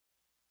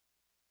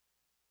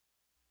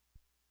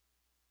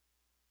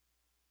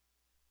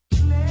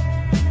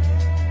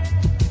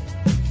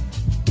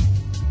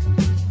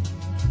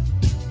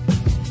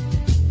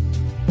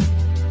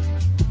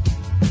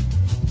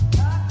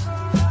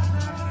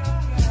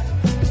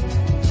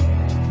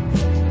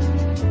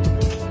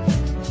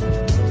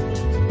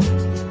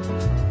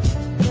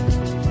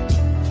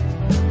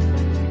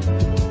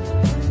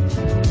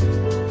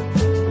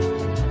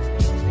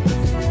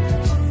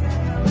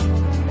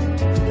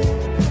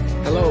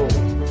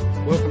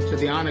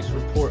the Onyx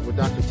Report with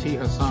Dr. T.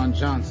 Hasan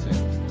Johnson.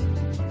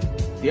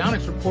 The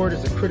Onyx Report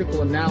is a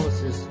critical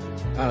analysis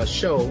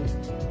show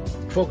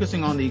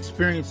focusing on the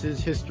experiences,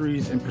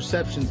 histories, and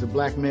perceptions of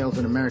black males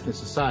in American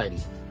society.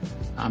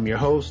 I'm your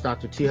host,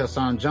 Dr. T.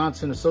 Hasan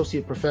Johnson,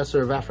 Associate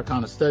Professor of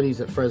Africana Studies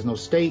at Fresno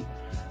State,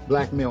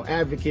 Black Male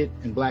Advocate,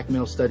 and Black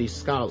Male Studies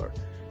Scholar.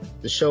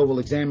 The show will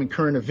examine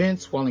current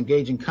events while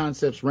engaging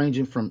concepts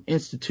ranging from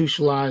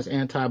institutionalized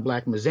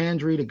anti-black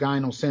misandry to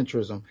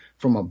gynocentrism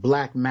from a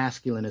black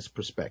masculinist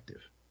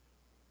perspective.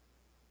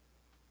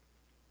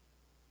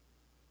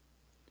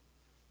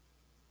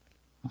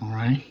 All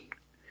right.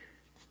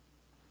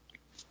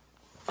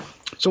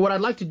 So what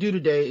I'd like to do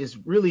today is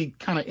really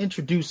kind of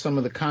introduce some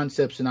of the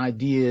concepts and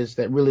ideas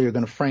that really are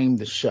going to frame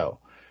the show.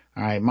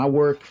 All right. My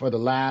work for the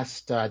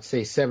last, I'd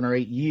say 7 or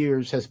 8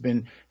 years has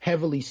been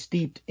heavily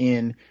steeped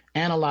in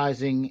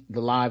analyzing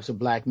the lives of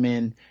black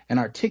men and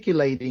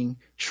articulating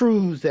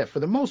truths that for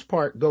the most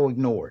part go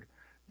ignored.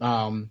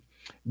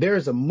 There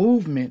is a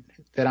movement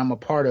that I'm a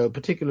part of,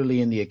 particularly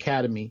in the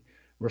academy,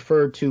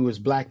 referred to as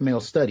Black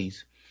Male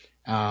Studies.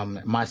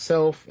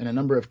 Myself and a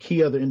number of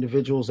key other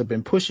individuals have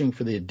been pushing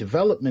for the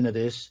development of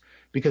this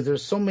because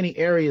there's so many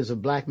areas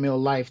of black male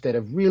life that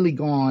have really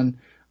gone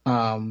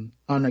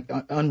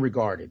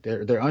unregarded.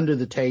 They're under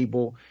the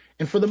table.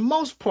 And for the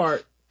most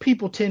part,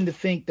 people tend to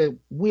think that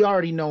we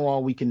already know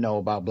all we can know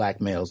about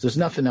black males. There's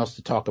nothing else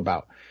to talk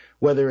about,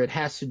 whether it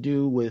has to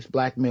do with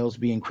black males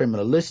being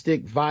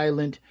criminalistic,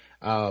 violent,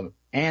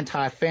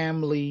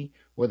 anti-family,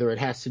 whether it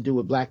has to do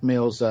with black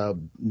males,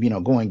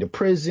 going to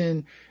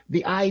prison.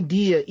 The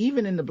idea,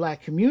 even in the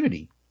black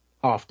community,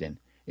 often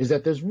is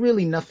that there's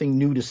really nothing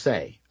new to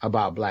say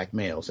about black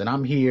males. And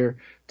I'm here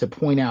to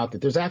point out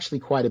that there's actually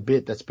quite a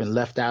bit that's been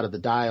left out of the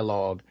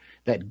dialogue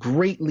that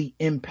greatly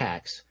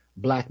impacts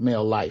black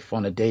male life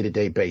on a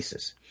day-to-day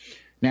basis.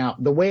 Now,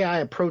 the way I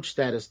approach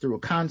that is through a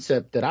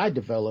concept that I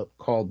developed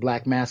called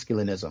black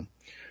masculinism.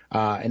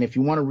 And if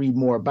you want to read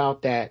more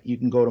about that, you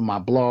can go to my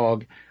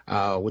blog,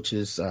 which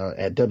is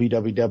at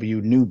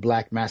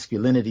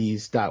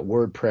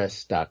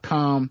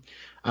www.newblackmasculinities.wordpress.com,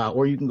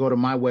 or you can go to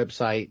my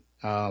website,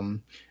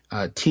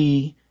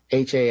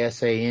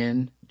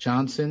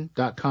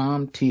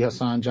 THASANJohnson.com,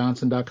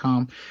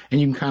 THasanJohnson.com,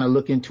 and you can kind of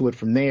look into it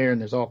from there,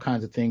 and there's all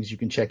kinds of things you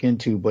can check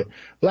into. But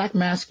black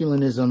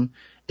masculinism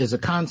is a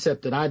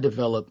concept that I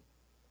developed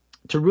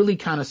to really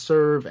kind of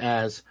serve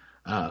as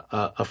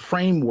a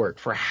framework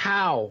for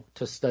how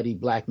to study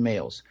black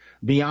males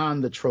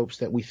beyond the tropes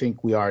that we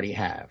think we already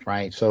have,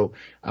 right? So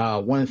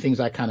one of the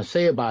things I kind of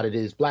say about it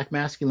is black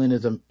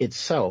masculinism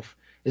itself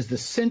is the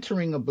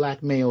centering of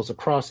black males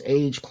across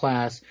age,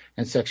 class,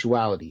 and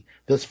sexuality,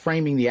 thus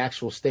framing the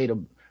actual state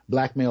of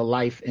black male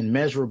life in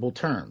measurable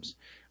terms.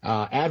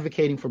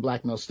 Advocating for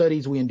black male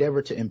studies, we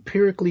endeavor to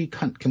empirically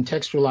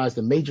contextualize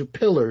the major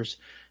pillars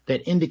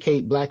that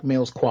indicate black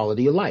males'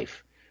 quality of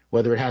life,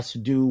 whether it has to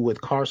do with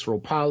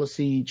carceral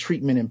policy,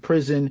 treatment in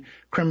prison,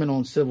 criminal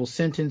and civil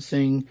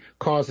sentencing,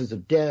 causes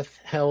of death,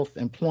 health,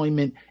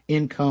 employment,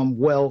 income,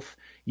 wealth,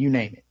 you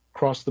name it,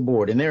 across the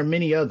board. And there are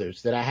many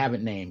others that I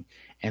haven't named.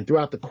 And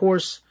throughout the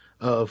course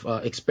of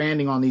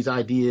expanding on these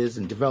ideas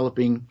and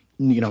developing,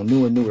 new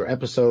and newer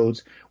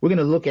episodes, we're going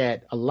to look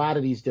at a lot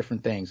of these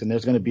different things. And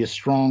there's going to be a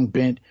strong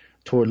bent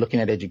toward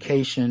looking at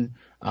education,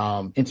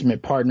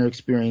 intimate partner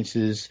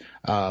experiences,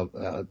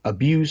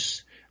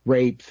 abuse,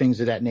 rape,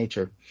 things of that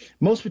nature.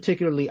 Most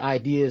particularly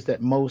ideas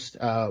that most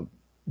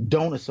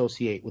don't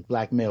associate with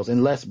black males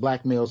unless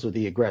black males are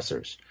the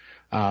aggressors.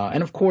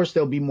 And of course,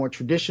 there'll be more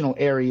traditional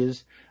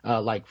areas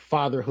like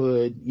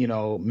fatherhood,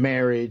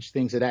 marriage,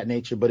 things of that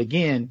nature. But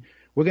again,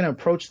 we're going to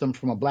approach them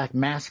from a black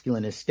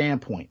masculinist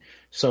standpoint.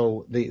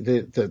 So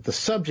the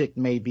subject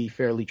may be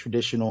fairly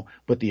traditional,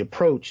 but the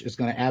approach is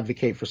going to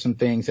advocate for some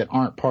things that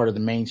aren't part of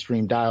the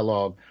mainstream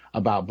dialogue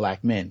about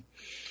black men.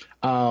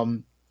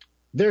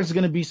 There's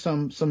going to be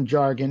some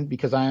jargon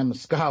because I am a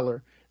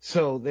scholar.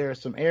 So there are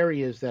some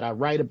areas that I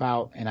write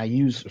about and I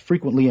use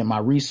frequently in my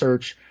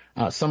research,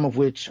 some of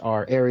which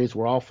are areas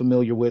we're all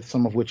familiar with,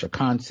 some of which are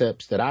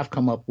concepts that I've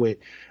come up with.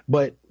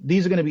 But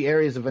these are going to be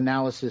areas of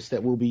analysis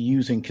that we'll be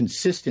using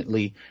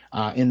consistently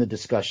in the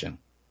discussion.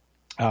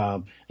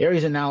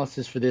 Areas of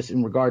analysis for this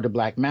in regard to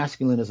black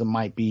masculinism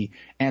might be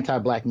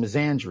anti-black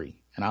misandry,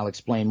 and I'll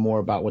explain more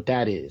about what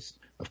that is.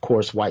 Of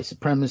course, white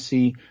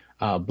supremacy,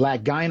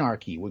 black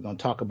gynarchy. We're going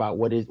to talk about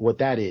what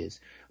that is.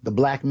 The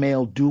black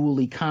male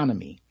dual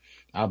economy.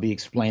 I'll be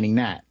explaining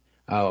that.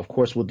 Of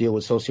course, we'll deal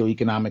with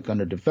socioeconomic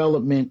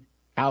underdevelopment,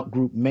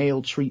 outgroup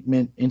male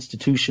treatment,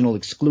 institutional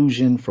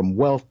exclusion from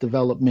wealth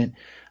development.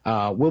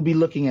 We'll be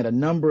looking at a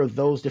number of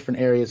those different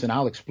areas, and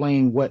I'll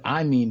explain what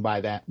I mean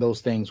by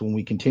those things when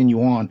we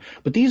continue on.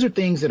 But these are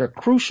things that are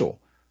crucial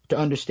to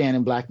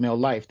understanding black male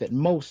life that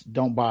most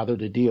don't bother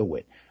to deal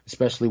with,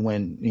 especially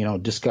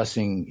when,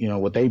 discussing,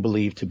 what they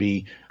believe to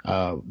be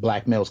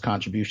black males'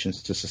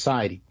 contributions to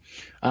society.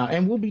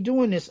 And we'll be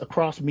doing this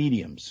across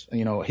mediums.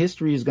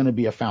 History is going to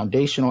be a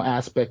foundational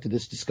aspect of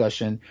this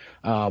discussion.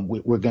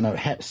 We're going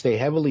to stay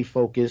heavily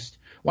focused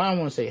well, I don't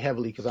want to say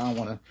heavily because I don't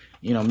want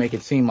to, make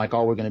it seem like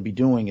all we're going to be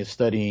doing is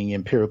studying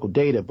empirical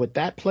data, but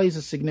that plays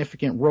a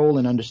significant role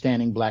in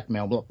understanding black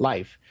male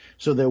life.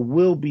 So there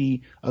will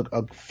be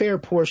a fair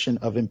portion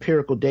of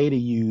empirical data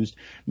used,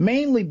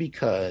 mainly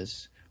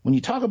because when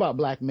you talk about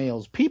black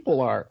males,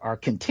 people are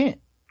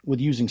content with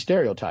using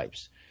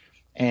stereotypes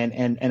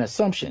and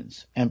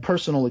assumptions and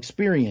personal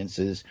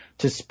experiences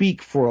to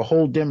speak for a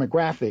whole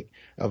demographic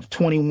of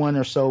 21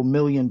 or so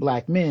million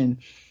black men,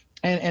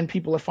 and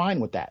people are fine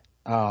with that.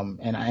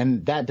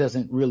 And that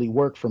doesn't really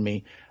work for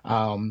me.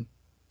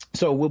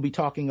 So we'll be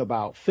talking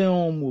about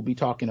film, we'll be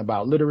talking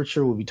about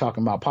literature, we'll be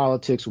talking about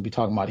politics, we'll be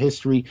talking about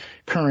history,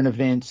 current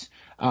events.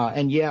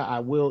 And yeah, I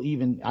will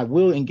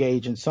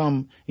engage in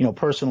some,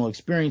 personal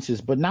experiences,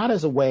 but not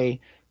as a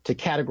way to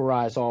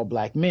categorize all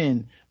black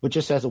men, but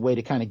just as a way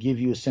to kind of give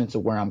you a sense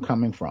of where I'm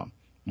coming from.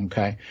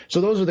 Okay. So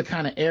those are the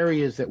kind of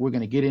areas that we're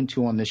going to get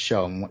into on this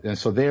show. And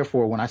so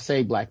therefore, when I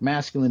say black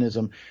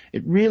masculinism,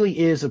 it really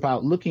is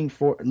about looking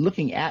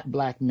at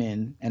black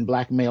men and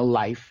black male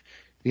life,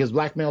 because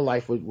black male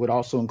life would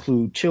also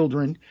include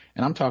children.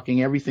 And I'm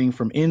talking everything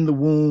from in the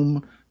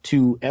womb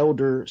to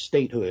elder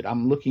statehood.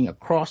 I'm looking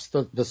across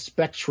the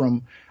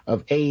spectrum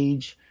of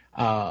age,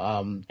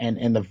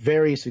 and the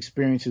various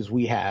experiences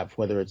we have,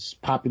 whether it's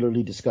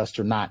popularly discussed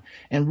or not,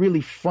 and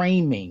really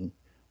framing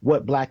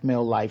what black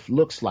male life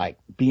looks like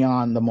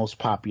beyond the most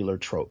popular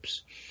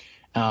tropes.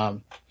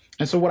 And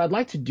so what I'd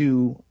like to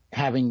do,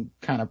 having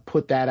kind of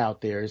put that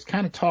out there, is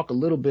kind of talk a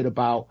little bit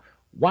about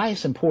why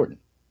it's important.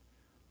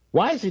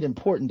 Why is it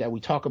important that we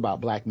talk about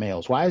black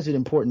males? Why is it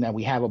important that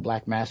we have a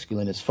black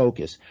masculinist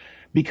focus?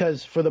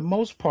 Because for the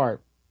most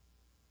part,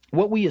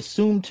 what we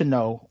assume to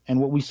know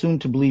and what we assume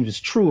to believe is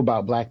true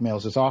about black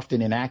males is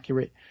often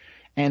inaccurate.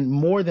 And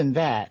more than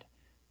that,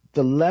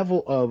 the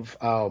level of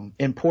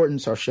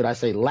importance, or should I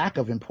say lack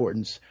of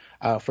importance,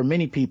 for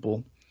many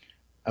people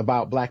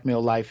about black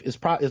male life is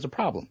a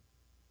problem.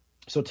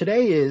 So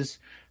today is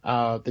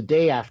the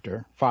day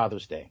after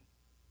Father's Day.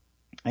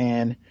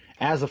 And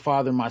as a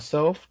father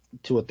myself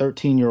to a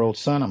 13-year-old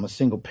son, I'm a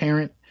single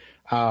parent.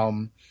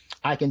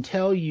 I can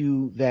tell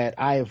you that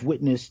I have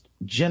witnessed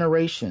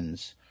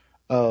generations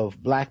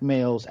of black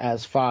males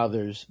as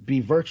fathers be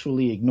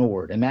virtually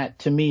ignored. And that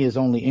to me is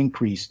only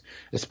increased,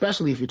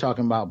 especially if you're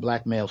talking about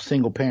black male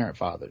single parent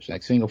fathers,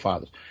 like single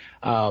fathers.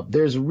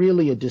 There's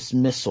really a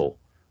dismissal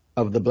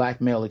of the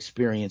black male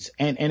experience.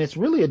 And it's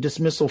really a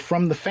dismissal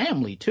from the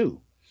family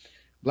too.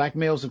 Black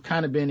males have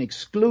kind of been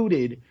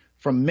excluded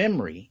from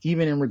memory,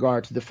 even in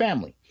regard to the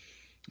family.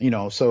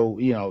 So,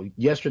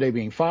 yesterday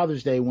being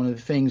Father's Day, one of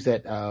the things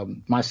that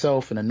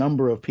myself and a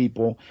number of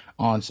people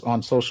on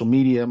social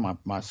media,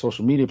 my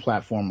social media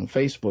platform on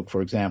Facebook,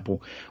 for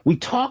example, we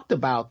talked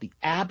about the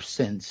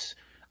absence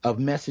of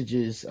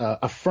messages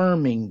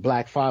affirming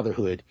black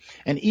fatherhood.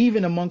 And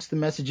even amongst the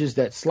messages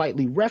that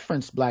slightly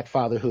referenced black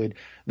fatherhood,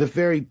 the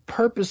very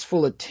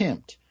purposeful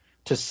attempt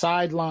to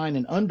sideline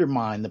and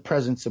undermine the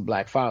presence of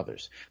black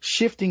fathers,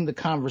 shifting the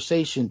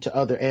conversation to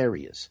other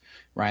areas,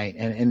 right?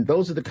 And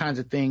those are the kinds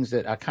of things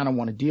that I kind of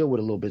want to deal with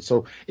a little bit.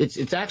 So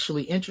it's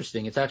actually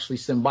interesting. It's actually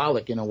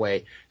symbolic in a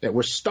way that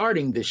we're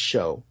starting this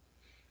show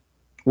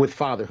with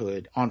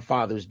fatherhood on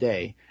Father's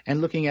Day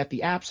and looking at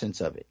the absence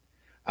of it.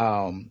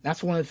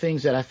 That's one of the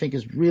things that I think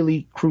is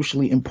really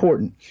crucially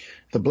important.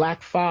 The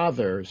black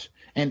fathers,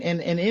 and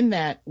in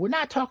that, we're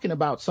not talking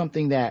about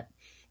something that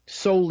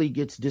solely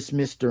gets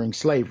dismissed during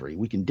slavery.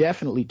 We can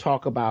definitely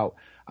talk about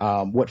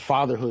what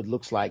fatherhood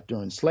looks like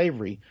during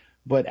slavery.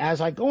 But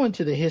as I go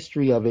into the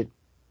history of it,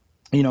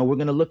 we're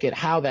going to look at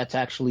how that's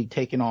actually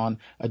taken on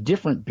a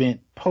different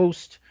bent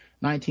post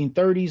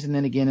 1930s and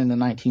then again in the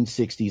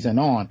 1960s and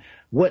on.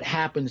 What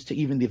happens to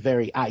even the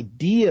very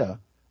idea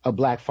of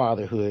black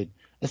fatherhood,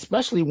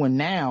 especially when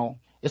now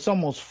it's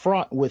almost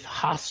fraught with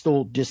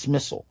hostile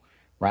dismissal,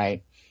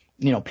 right?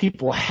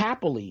 People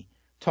happily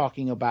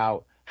talking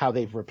about how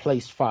they've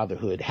replaced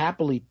fatherhood,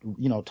 happily,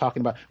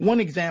 talking about. One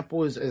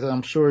example is, as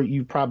I'm sure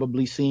you've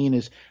probably seen,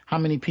 is how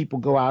many people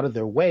go out of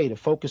their way to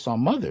focus on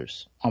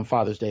mothers on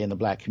Father's Day in the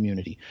black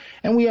community.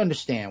 And we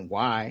understand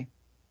why,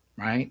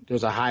 right?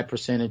 There's a high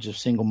percentage of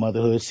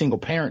single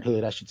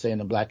parenthood, I should say, in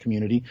the black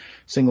community,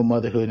 single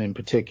motherhood in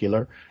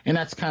particular. And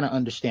that's kind of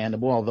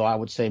understandable, although I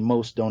would say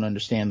most don't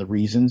understand the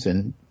reasons.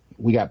 And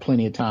we got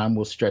plenty of time.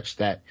 We'll stretch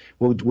that.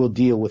 We'll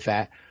deal with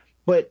that.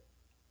 But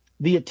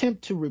the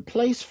attempt to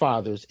replace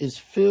fathers is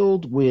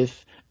filled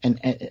with an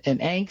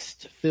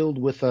angst, filled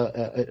with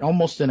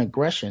almost an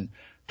aggression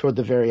toward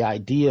the very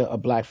idea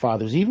of black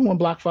fathers, even when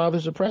black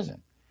fathers are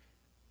present,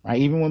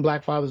 right? Even when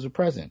black fathers are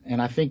present. And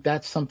I think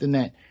that's something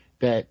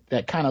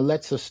that kind of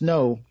lets us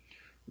know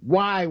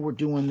why we're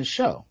doing the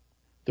show.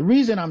 The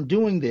reason I'm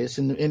doing this,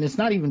 and it's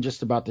not even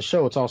just about the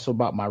show, it's also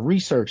about my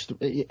research.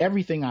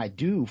 Everything I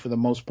do, for the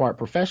most part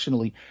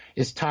professionally,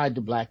 is tied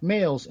to black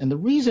males. And the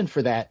reason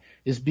for that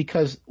is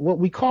because what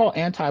we call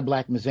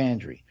anti-black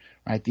misandry,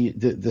 right?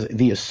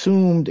 The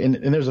assumed, and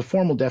there's a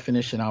formal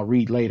definition I'll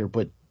read later,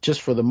 but just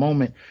for the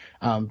moment,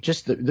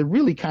 just the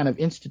really kind of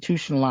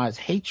institutionalized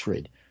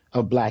hatred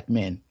of black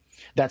men.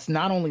 that's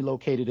not only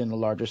located in the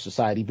larger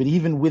society, but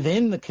even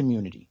within the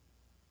community,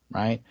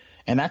 right?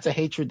 And that's a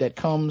hatred that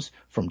comes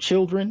from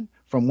children,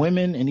 from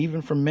women, and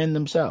even from men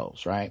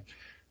themselves, right?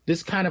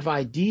 This kind of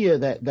idea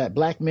that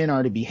black men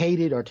are to be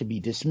hated or to be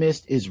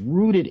dismissed is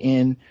rooted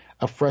in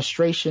a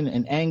frustration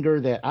and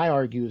anger that I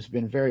argue has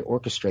been very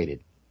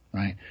orchestrated,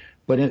 right?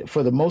 But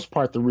for the most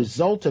part, the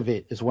result of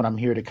it is what I'm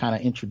here to kind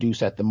of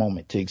introduce at the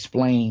moment to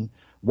explain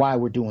why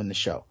we're doing the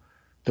show.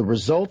 The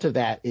result of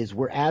that is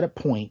we're at a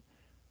point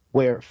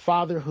where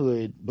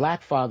fatherhood,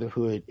 black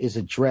fatherhood, is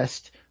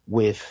addressed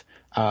with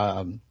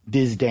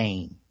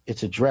disdain.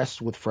 It's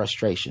addressed with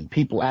frustration.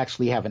 People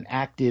actually have an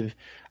active,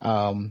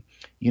 kind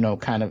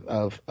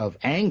of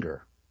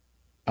anger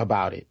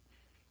about it.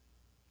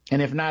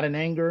 And if not an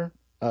anger,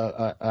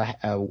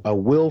 a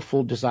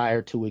willful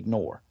desire to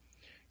ignore,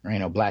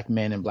 black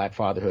men and black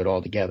fatherhood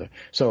altogether.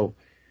 So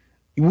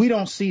we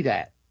don't see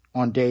that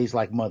on days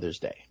like Mother's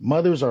Day.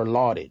 Mothers are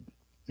lauded.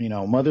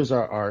 Mothers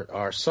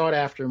are sought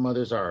after.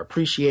 Mothers are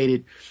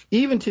appreciated,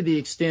 even to the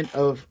extent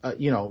of,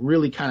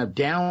 really kind of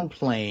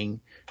downplaying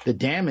the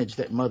damage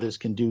that mothers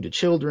can do to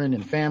children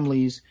and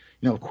families.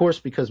 Of course,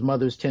 because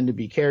mothers tend to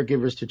be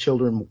caregivers to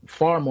children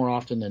far more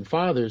often than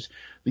fathers,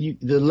 the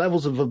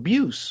levels of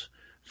abuse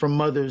from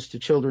mothers to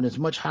children is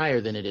much higher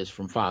than it is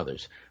from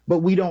fathers. But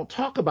we don't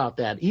talk about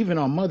that even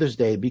on Mother's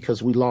Day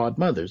because we laud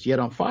mothers. Yet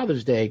on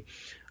Father's Day,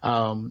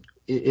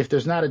 if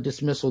there's not a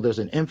dismissal, there's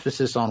an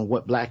emphasis on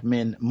what black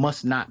men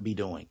must not be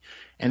doing.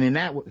 And in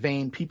that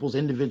vein, people's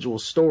individual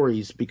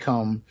stories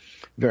become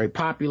very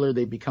popular.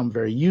 They become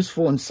very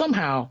useful and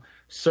somehow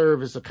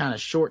serve as a kind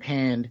of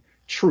shorthand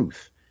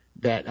truth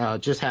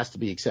that just has to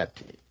be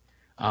accepted.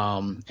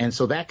 And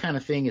so that kind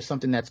of thing is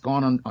something that's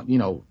gone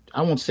on,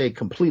 I won't say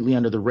completely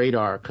under the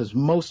radar because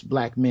most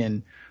black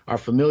men are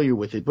familiar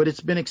with it, but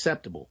it's been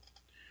acceptable.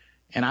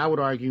 And I would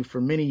argue for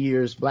many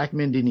years, black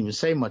men didn't even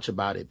say much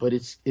about it. But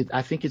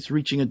I think it's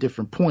reaching a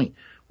different point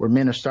where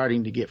men are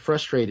starting to get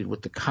frustrated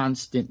with the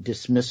constant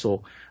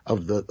dismissal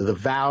of the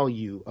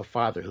value of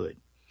fatherhood.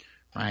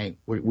 Right.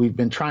 We've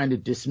been trying to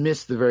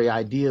dismiss the very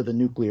idea of the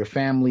nuclear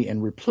family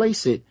and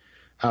replace it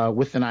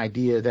with an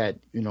idea that,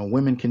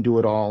 women can do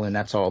it all. And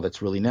that's all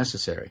that's really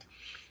necessary.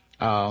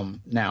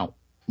 Now,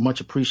 much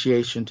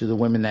appreciation to the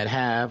women that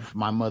have,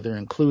 my mother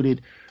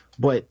included.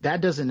 But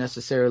that doesn't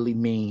necessarily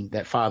mean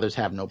that fathers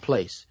have no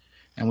place.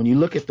 And when you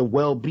look at the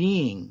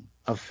well-being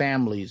of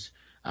families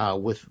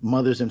with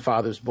mothers and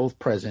fathers both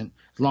present,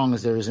 as long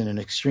as there isn't an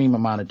extreme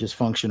amount of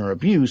dysfunction or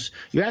abuse,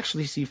 you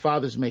actually see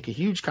fathers make a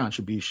huge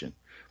contribution,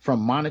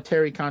 from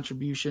monetary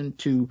contribution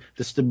to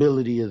the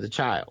stability of the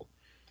child.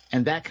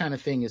 And that kind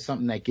of thing is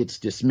something that gets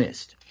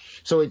dismissed.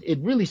 So it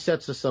really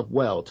sets us up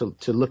well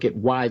to look at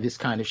why this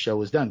kind of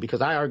show is done, because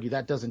I argue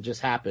that doesn't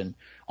just happen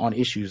on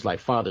issues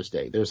like Father's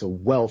Day. There's a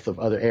wealth of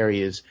other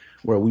areas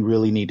where we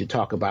really need to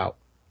talk about,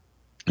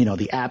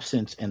 the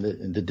absence and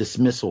the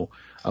dismissal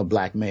of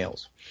black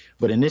males.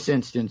 But in this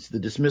instance, the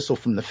dismissal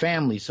from the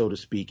family, so to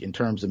speak, in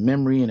terms of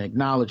memory and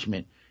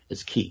acknowledgement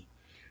is key.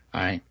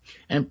 All right.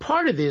 And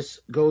part of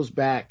this goes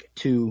back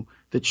to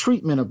the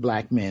treatment of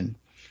black men.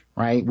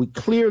 Right. We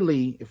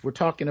clearly, if we're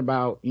talking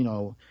about,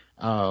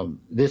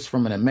 this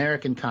from an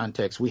American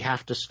context, we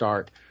have to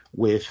start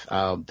with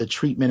the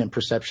treatment and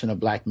perception of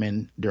black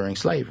men during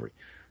slavery.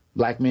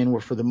 Black men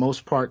were, for the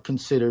most part,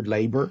 considered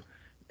labor.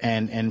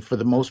 And for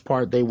the most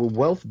part, they were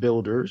wealth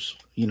builders,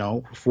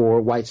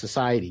 for white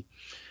society.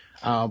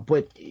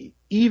 But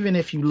even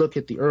if you look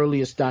at the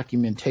earliest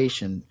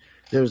documentation,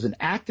 there was an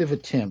active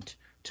attempt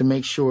to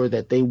make sure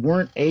that they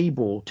weren't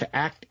able to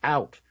act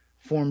out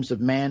forms of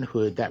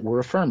manhood that were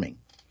affirming.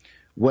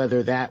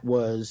 Whether that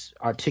was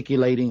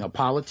articulating a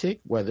politic,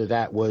 whether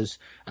that was,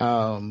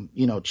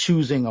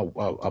 choosing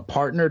a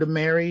partner to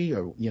marry,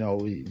 or,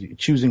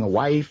 choosing a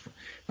wife,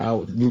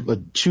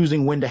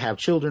 choosing when to have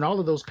children,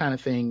 all of those kind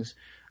of things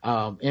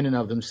in and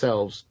of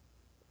themselves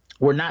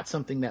were not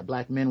something that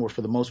black men were,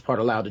 for the most part,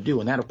 allowed to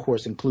do. And that, of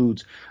course,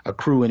 includes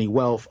accrue any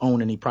wealth,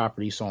 own any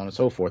property, so on and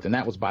so forth. And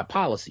that was by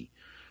policy.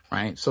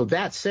 Right. So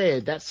that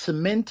said, that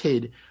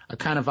cemented a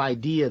kind of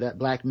idea that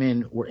black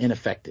men were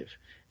ineffective.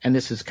 And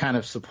this is kind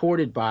of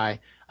supported by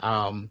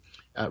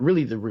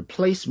really the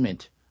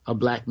replacement of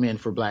black men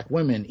for black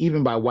women,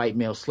 even by white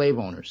male slave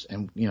owners.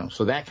 And,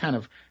 so that kind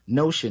of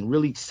notion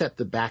really set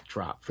the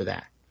backdrop for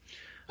that.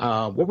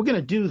 What we're going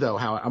to do, though,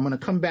 I'm going to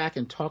come back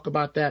and talk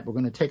about that. We're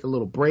going to take a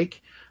little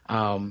break,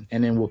 and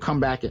then we'll come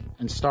back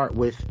and start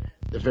with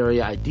the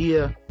very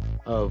idea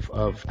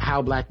of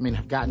how black men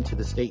have gotten to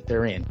the state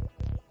they're in.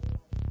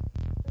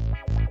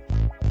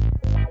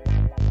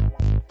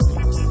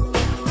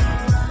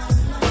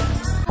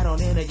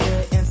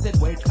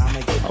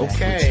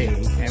 Okay,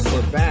 and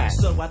we're back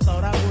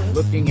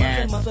looking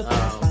at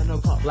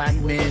black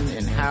men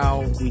and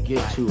how we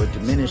get to a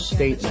diminished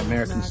state in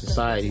American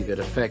society that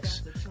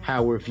affects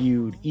how we're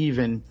viewed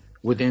even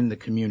within the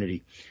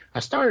community.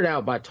 I started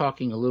out by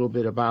talking a little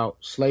bit about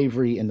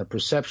slavery and the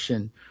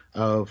perception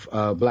of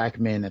black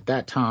men at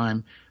that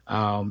time,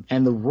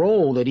 and the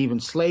role that even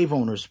slave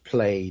owners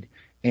played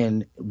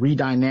and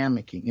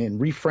redynamicing and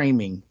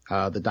reframing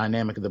the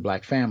dynamic of the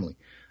black family.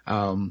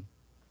 And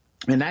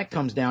that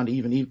comes down to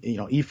even,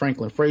 E.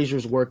 Franklin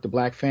Frazier's work, The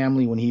Black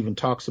Family, when he even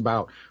talks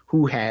about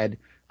who had,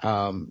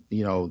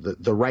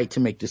 the right to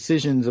make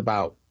decisions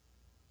about,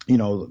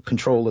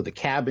 control of the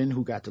cabin,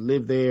 who got to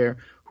live there,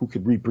 who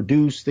could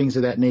reproduce, things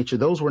of that nature.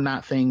 Those were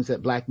not things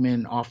that black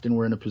men often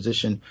were in a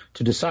position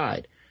to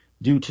decide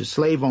due to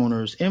slave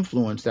owners'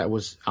 influence that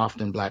was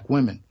often black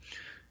women.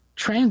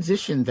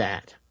 Transition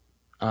that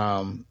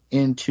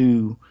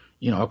into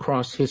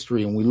across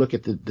history, and we look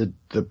at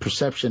the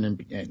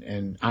perception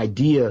and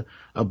idea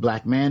of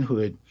black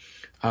manhood,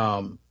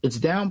 it's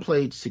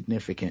downplayed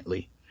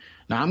significantly.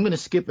 Now, I'm going to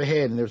skip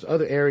ahead, and there's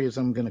other areas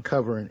I'm going to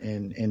cover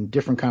in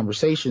different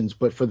conversations,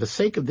 but for the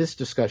sake of this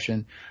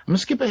discussion, I'm going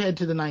to skip ahead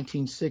to the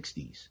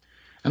 1960s,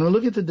 and we'll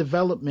look at the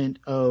development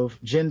of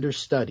gender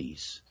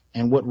studies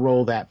and what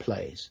role that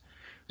plays.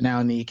 Now,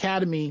 in the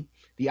academy,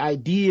 the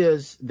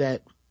ideas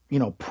that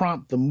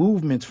prompt the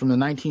movements from the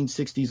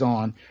 1960s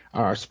on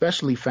are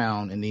especially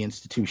found in the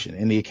institution,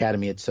 in the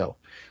academy itself,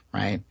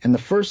 right? And the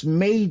first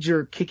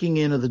major kicking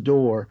in of the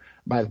door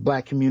by the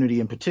black community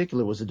in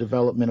particular was the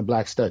development of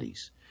black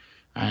studies.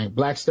 Right?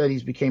 Black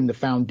studies became the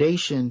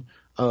foundation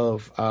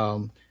of,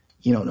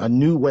 a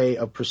new way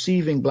of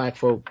perceiving black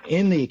folk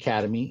in the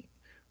academy,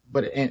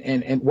 but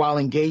and while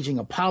engaging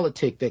a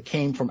politic that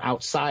came from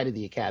outside of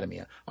the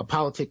academy, a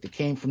politic that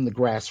came from the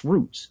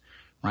grassroots.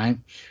 Right.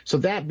 So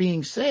that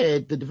being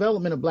said, the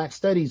development of black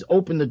studies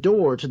opened the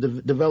door to the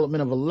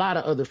development of a lot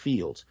of other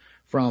fields,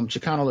 from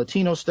Chicano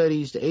Latino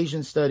studies to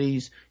Asian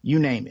studies, you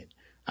name it.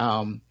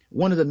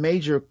 One of the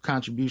major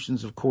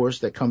contributions, of course,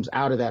 that comes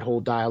out of that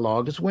whole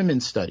dialogue is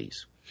women's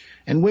studies.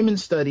 And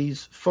women's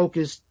studies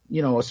focused,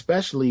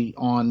 especially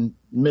on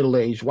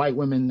middle-aged white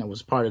women. That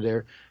was part of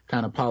their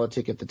kind of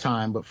politic at the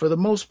time. But for the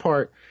most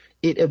part,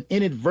 it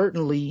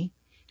inadvertently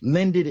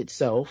lended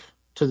itself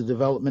to the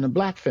development of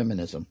black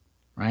feminism.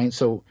 Right.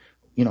 So,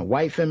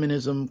 white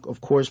feminism,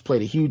 of course,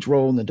 played a huge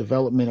role in the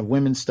development of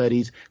women's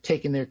studies,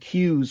 taking their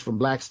cues from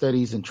black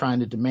studies and trying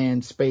to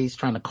demand space,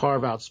 trying to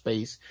carve out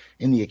space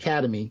in the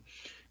academy.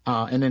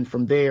 And then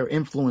from there,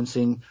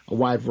 influencing a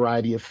wide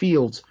variety of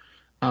fields.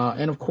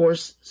 And, of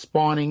course,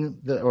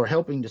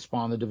 helping to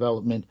spawn the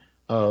development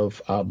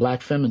of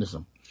black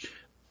feminism.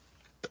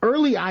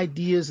 Early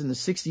ideas in the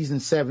 60s and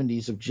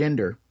 70s of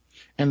gender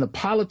and the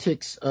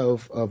politics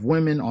of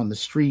women on the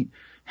street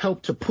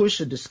helped to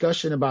push a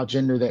discussion about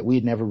gender that we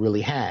had never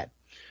really had.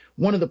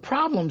 One of the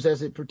problems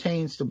as it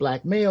pertains to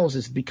black males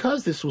is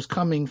because this was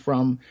coming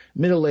from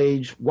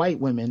middle-aged white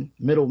women,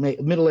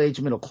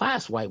 middle-aged,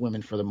 middle-class white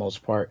women for the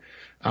most part,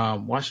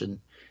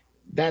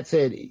 that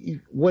said,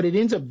 what it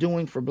ends up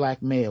doing for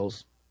black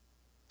males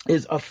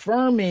is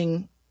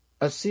affirming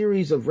a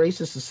series of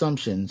racist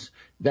assumptions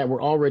that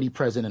were already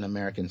present in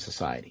American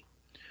society.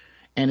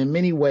 And in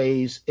many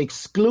ways,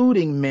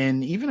 excluding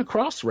men, even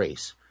across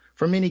race,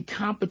 from any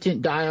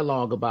competent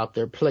dialogue about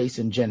their place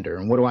in gender.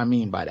 And what do I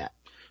mean by that?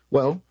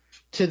 Well,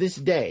 to this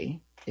day,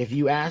 if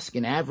you ask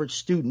an average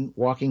student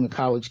walking a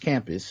college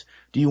campus,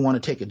 do you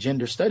want to take a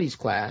gender studies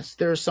class?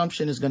 Their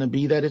assumption is going to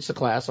be that it's a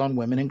class on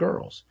women and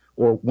girls,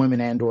 or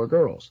women and or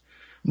girls.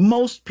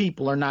 Most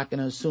people are not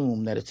going to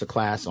assume that it's a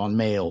class on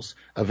males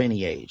of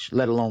any age,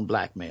 let alone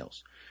black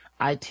males.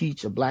 I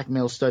teach a black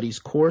male studies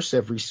course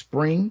every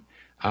spring,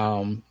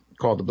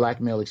 called the Black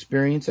Male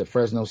Experience at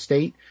Fresno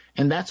State.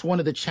 And that's one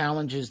of the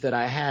challenges that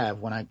I have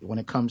when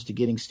it comes to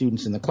getting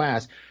students in the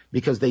class,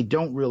 because they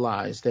don't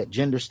realize that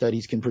gender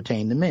studies can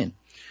pertain to men.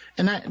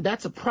 And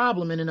that's a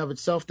problem in and of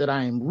itself that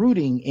I am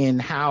rooting in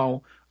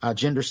how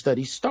gender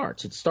studies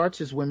starts. It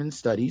starts as women's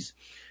studies.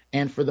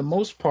 And for the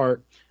most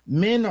part,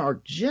 men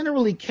are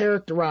generally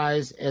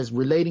characterized as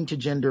relating to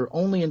gender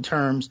only in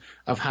terms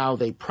of how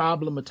they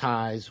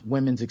problematize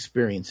women's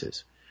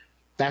experiences.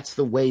 That's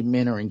the way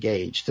men are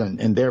engaged.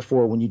 And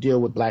therefore, when you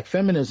deal with black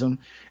feminism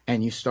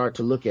and you start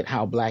to look at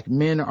how black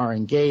men are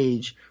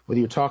engaged, whether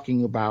you're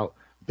talking about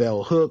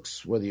bell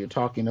hooks, whether you're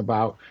talking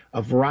about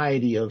a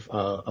variety of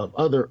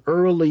other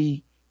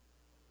early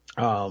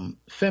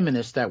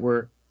feminists that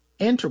were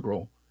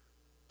integral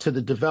to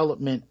the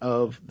development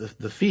of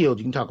the field.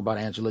 You can talk about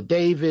Angela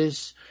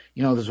Davis.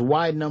 There's a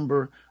wide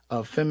number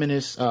of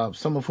feminists,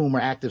 some of whom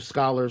are active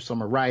scholars,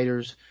 some are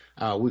writers.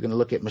 We're going to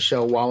look at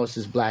Michelle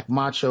Wallace's Black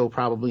Macho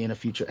probably in a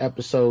future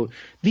episode.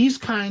 These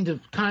kinds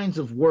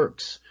of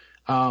works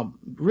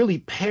really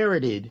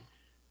parroted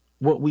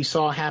what we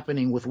saw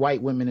happening with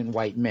white women and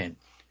white men.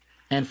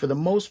 And for the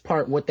most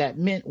part, what that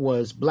meant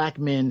was black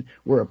men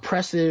were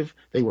oppressive,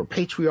 they were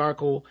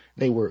patriarchal,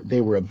 they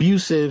were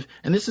abusive.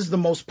 And this is the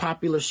most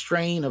popular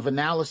strain of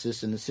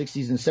analysis in the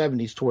 60s and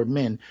 70s toward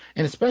men,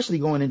 and especially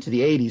going into the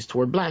 80s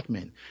toward black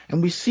men.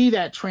 And we see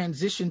that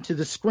transition to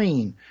the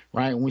screen,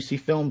 right? When we see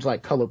films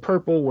like Color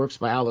Purple, works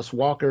by Alice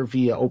Walker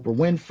via Oprah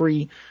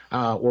Winfrey,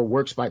 or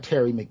works by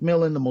Terry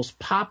McMillan, the most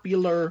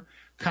popular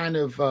kind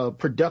of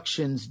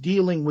productions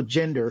dealing with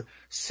gender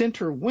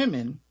center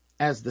women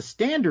as the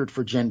standard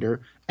for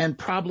gender and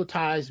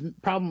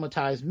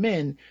problematize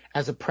men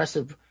as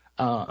oppressive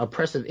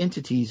oppressive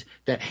entities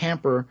that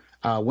hamper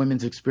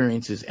women's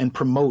experiences and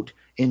promote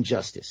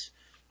injustice,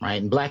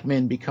 right? And black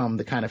men become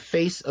the kind of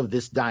face of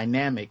this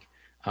dynamic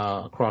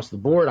across the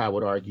board, I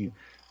would argue.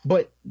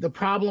 But the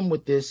problem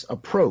with this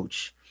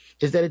approach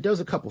is that it does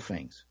a couple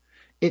things.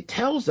 It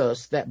tells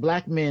us that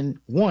black men,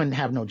 one,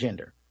 have no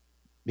gender,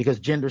 because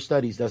gender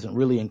studies doesn't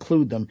really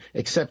include them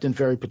except in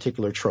very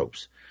particular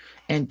tropes.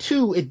 And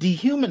two, it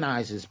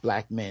dehumanizes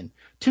black men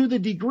to the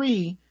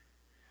degree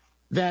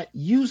that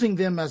using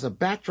them as a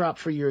backdrop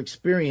for your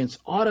experience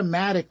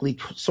automatically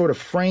sort of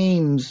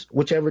frames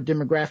whichever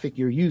demographic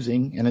you're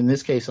using, and in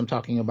this case I'm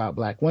talking about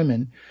black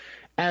women,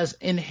 as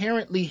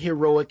inherently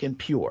heroic and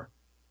pure,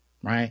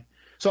 right?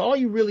 So all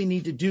you really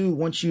need to do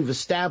once you've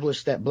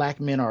established that black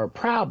men are a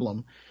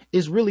problem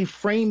is really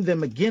frame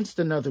them against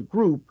another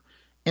group,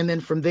 and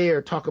then from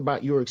there talk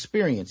about your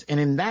experience. And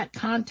in that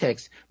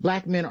context,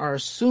 black men are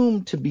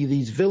assumed to be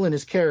these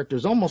villainous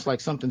characters, almost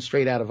like something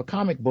straight out of a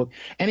comic book.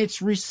 And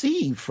it's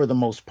received for the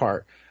most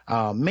part,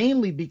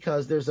 mainly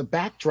because there's a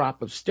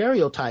backdrop of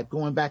stereotype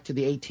going back to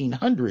the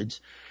 1800s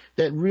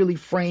that really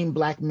frame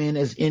black men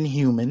as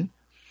inhuman,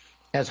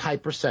 as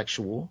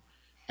hypersexual,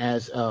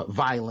 as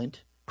violent,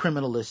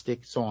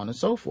 criminalistic, so on and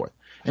so forth.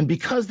 And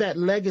because that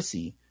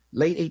legacy,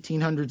 late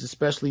 1800s,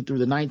 especially through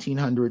the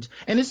 1900s.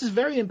 And this is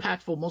very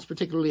impactful, most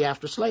particularly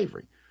after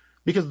slavery,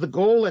 because the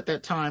goal at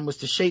that time was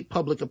to shape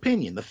public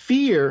opinion. The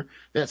fear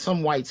that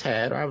some whites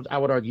had, or I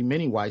would argue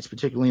many whites,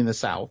 particularly in the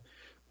South,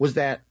 was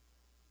that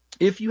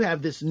if you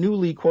have this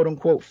newly, quote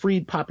unquote,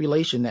 freed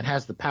population that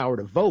has the power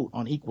to vote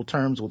on equal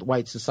terms with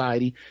white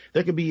society,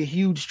 there could be a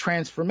huge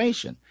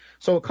transformation.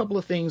 So a couple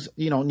of things,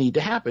 need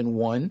to happen.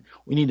 One,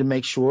 we need to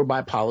make sure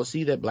by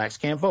policy that blacks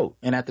can't vote.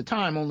 And at the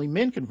time, only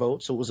men could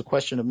vote. So it was a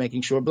question of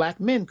making sure black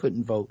men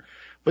couldn't vote.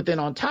 But then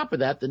on top of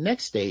that, the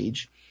next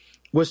stage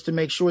was to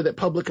make sure that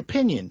public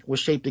opinion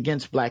was shaped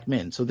against black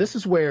men. So this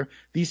is where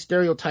these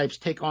stereotypes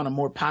take on a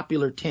more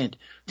popular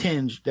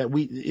tinge that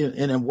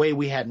in a way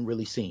we hadn't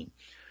really seen.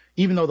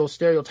 Even though those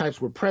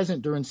stereotypes were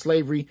present during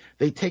slavery,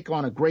 they take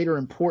on a greater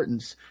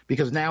importance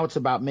because now it's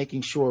about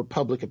making sure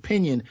public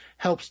opinion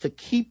helps to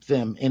keep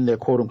them in their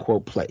quote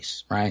unquote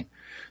place, right?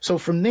 So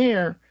from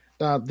there,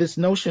 this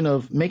notion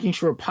of making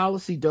sure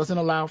policy doesn't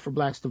allow for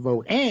blacks to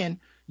vote, and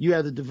you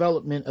have the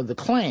development of the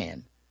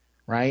Klan,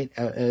 right?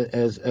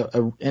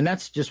 And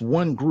that's just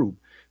one group,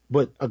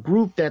 but a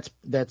group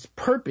that's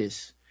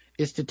purpose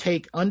is to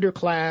take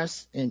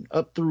underclass and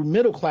up through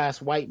middle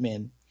class white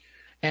men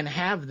and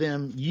have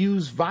them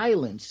use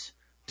violence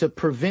to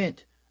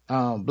prevent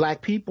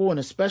black people and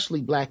especially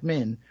black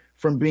men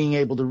from being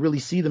able to really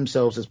see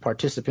themselves as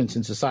participants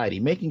in society,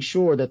 making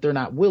sure that they're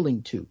not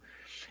willing to.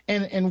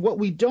 And what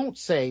we don't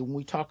say when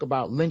we talk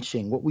about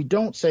lynching, what we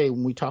don't say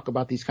when we talk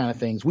about these kind of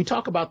things, we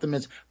talk about them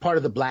as part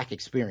of the black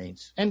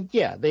experience. And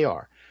yeah, they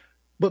are.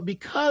 But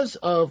because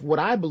of what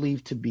I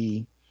believe to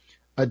be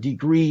a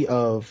degree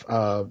of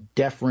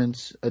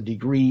deference, a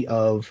degree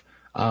of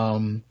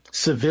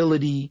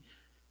civility,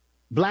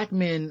 black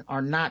men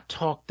are not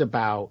talked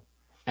about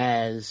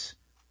as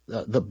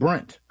the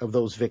brunt of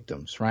those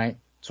victims, right?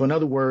 So in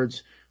other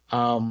words,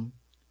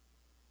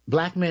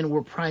 black men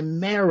were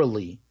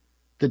primarily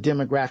the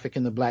demographic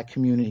in the black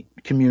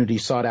community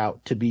sought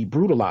out to be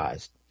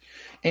brutalized.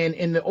 And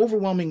in the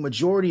overwhelming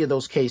majority of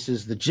those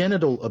cases, the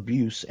genital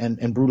abuse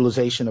and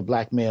brutalization of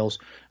black males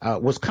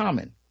was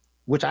common,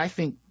 which I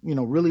think,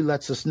 really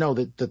lets us know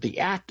that the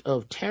act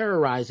of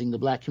terrorizing the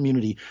black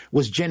community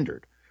was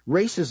gendered.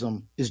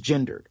 Racism is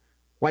gendered.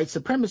 White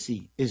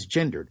supremacy is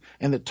gendered,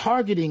 and the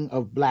targeting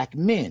of black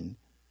men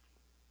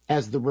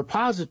as the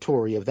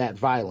repository of that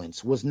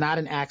violence was not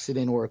an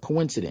accident or a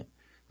coincidence.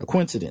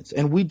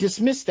 And we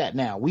dismiss that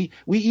now. We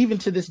even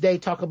to this day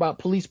talk about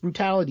police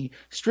brutality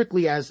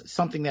strictly as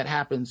something that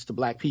happens to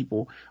black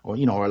people or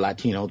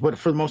Latinos. But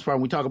for the most part,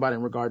 when we talk about it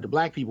in regard to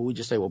black people, we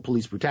just say, well,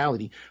 police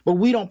brutality. But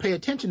we don't pay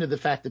attention to the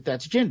fact that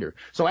that's gender.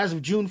 So as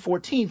of June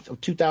 14th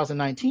of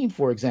 2019,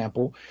 for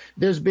example,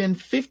 there's been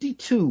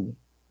 52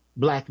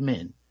 black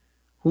men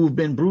who've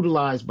been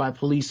brutalized by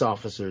police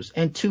officers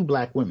and 2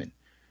 black women.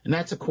 And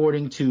that's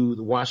according to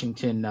the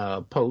Washington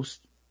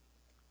Post.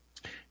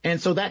 And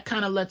so that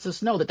kind of lets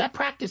us know that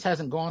practice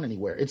hasn't gone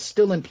anywhere. It's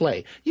still in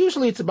play.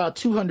 Usually it's about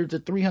 200 to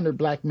 300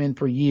 black men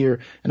per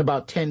year and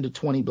about 10 to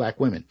 20 black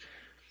women.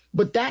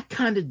 But that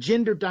kind of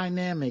gender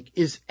dynamic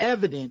is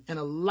evident in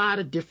a lot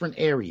of different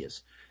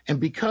areas. And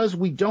because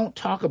we don't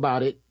talk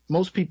about it,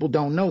 most people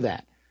don't know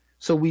that.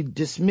 So we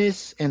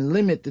dismiss and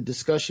limit the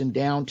discussion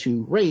down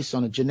to race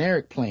on a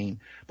generic plane,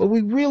 but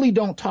we really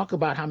don't talk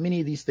about how many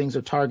of these things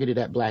are targeted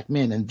at black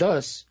men, and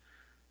thus,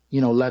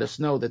 let us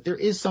know that there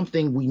is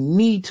something we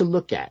need to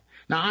look at.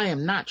 Now, I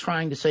am not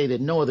trying to say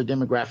that no other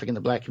demographic in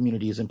the black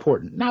community is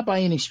important, not by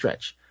any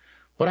stretch,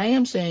 but I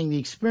am saying the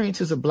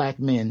experiences of black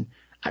men,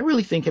 I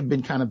really think have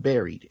been kind of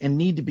buried and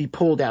need to be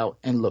pulled out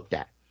and looked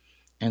at.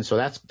 And so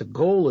that's the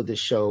goal of this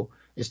show,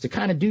 is to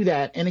kind of do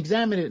that and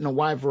examine it in a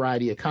wide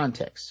variety of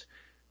contexts.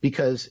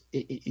 because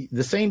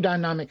the same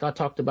dynamic I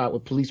talked about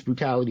with police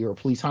brutality or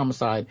police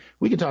homicide,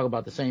 we could talk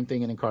about the same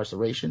thing in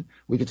incarceration.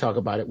 We could talk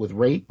about it with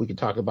rape. We could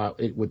talk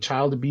about it with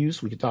child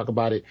abuse. We could talk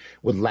about it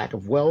with lack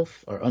of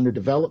wealth or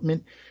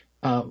underdevelopment,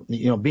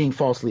 being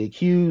falsely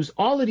accused.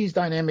 All of these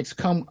dynamics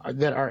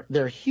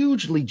they're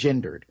hugely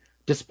gendered,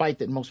 despite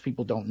that most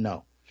people don't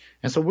know.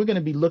 And so we're going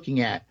to be looking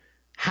at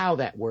how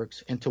that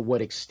works and to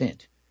what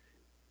extent,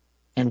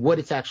 and what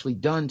it's actually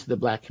done to the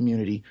Black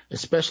community,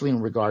 especially in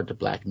regard to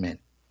Black men.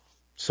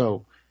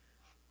 So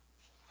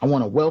I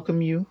want to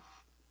welcome you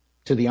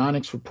to the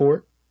Onyx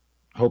Report.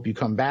 I hope you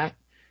come back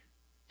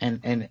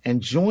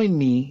and join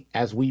me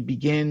as we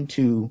begin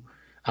to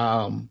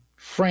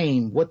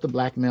frame what the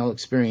Black male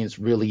experience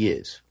really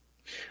is.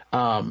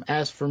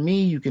 As for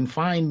me, you can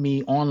find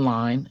me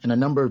online in a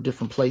number of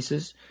different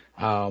places.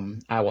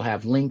 I will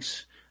have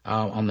links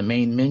on the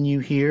main menu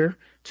here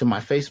to my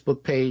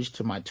Facebook page,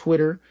 to my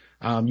Twitter.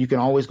 You can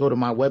always go to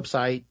my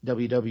website,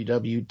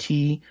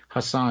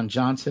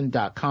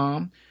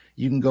 www.thhasanjohnson.com.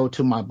 You can go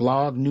to my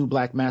blog,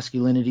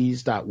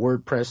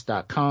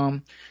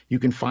 newblackmasculinities.wordpress.com. You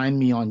can find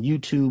me on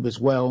YouTube as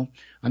well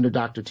under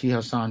Dr. T.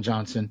 Hasan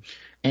Johnson.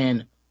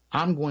 And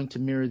I'm going to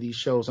mirror these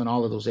shows on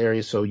all of those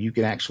areas so you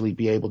can actually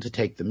be able to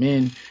take them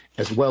in,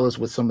 as well as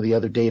with some of the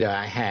other data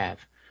I have.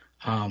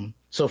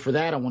 So for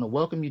that, I want to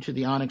welcome you to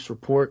the Onyx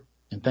Report,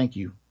 and thank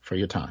you for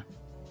your time.